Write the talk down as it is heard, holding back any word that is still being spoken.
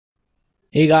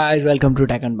Hey guys, welcome to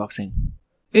TechUnboxing.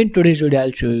 In today's video,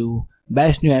 I'll show you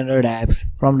best new Android apps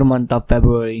from the month of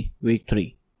February, week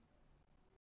 3.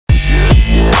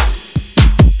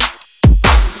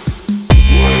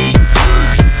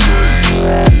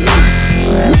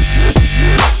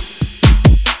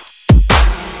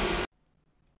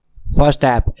 First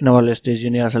app in our list is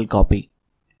Universal Copy.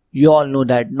 You all know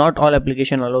that not all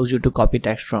application allows you to copy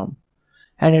text from,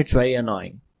 and it's very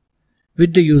annoying.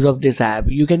 With the use of this app,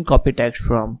 you can copy text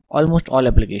from almost all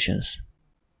applications.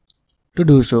 To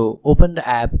do so, open the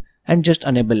app and just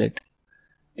enable it.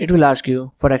 It will ask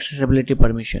you for accessibility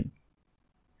permission.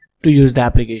 To use the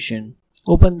application,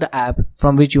 open the app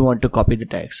from which you want to copy the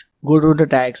text. Go to the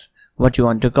text what you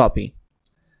want to copy.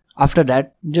 After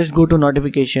that, just go to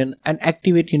notification and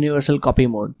activate universal copy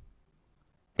mode.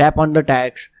 Tap on the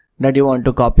text that you want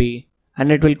to copy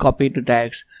and it will copy the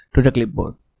text to the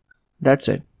clipboard. That's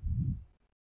it.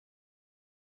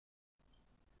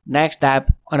 Next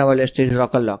app on our list is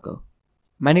Rocker Locker.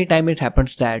 Many times it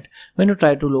happens that when you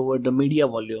try to lower the media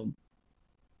volume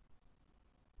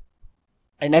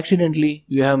and accidentally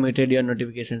you have muted your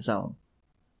notification sound.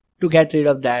 To get rid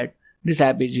of that, this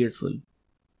app is useful.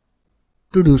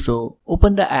 To do so,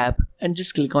 open the app and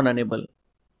just click on enable.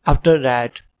 After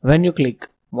that, when you click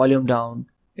volume down,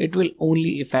 it will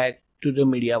only affect to the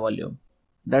media volume.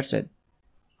 That's it.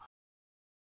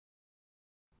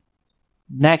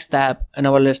 Next app on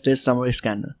our list is Summary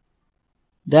Scanner.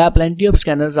 There are plenty of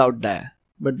scanners out there,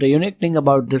 but the unique thing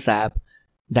about this app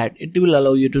that it will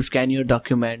allow you to scan your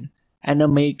document and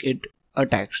make it a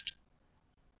text.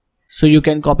 So you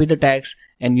can copy the text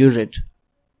and use it.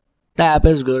 The app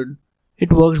is good.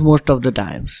 It works most of the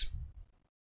times.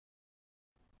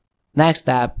 Next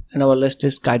app on our list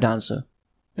is Sky Dancer.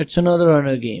 It's another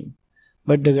runner game,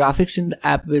 but the graphics in the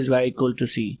app is very cool to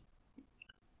see.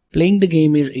 Playing the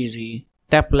game is easy.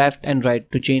 Tap left and right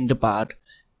to change the path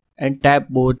and tap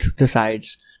both the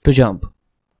sides to jump.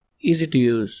 Easy to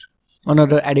use.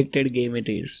 Another addicted game it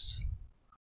is.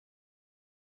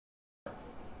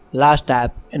 Last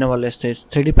app in our list is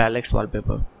 3D Parallax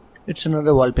Wallpaper. It's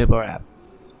another wallpaper app.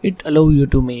 It allows you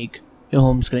to make your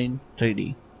home screen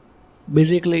 3D.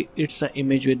 Basically, it's an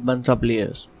image with bunch of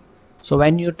layers. So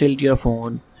when you tilt your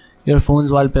phone's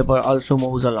wallpaper also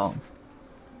moves along.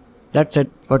 That's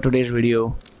it for today's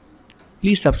video.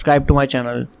 Please subscribe to my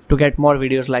channel to get more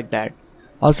videos like that.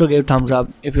 Also give thumbs up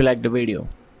if you like the video.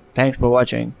 Thanks for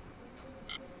watching.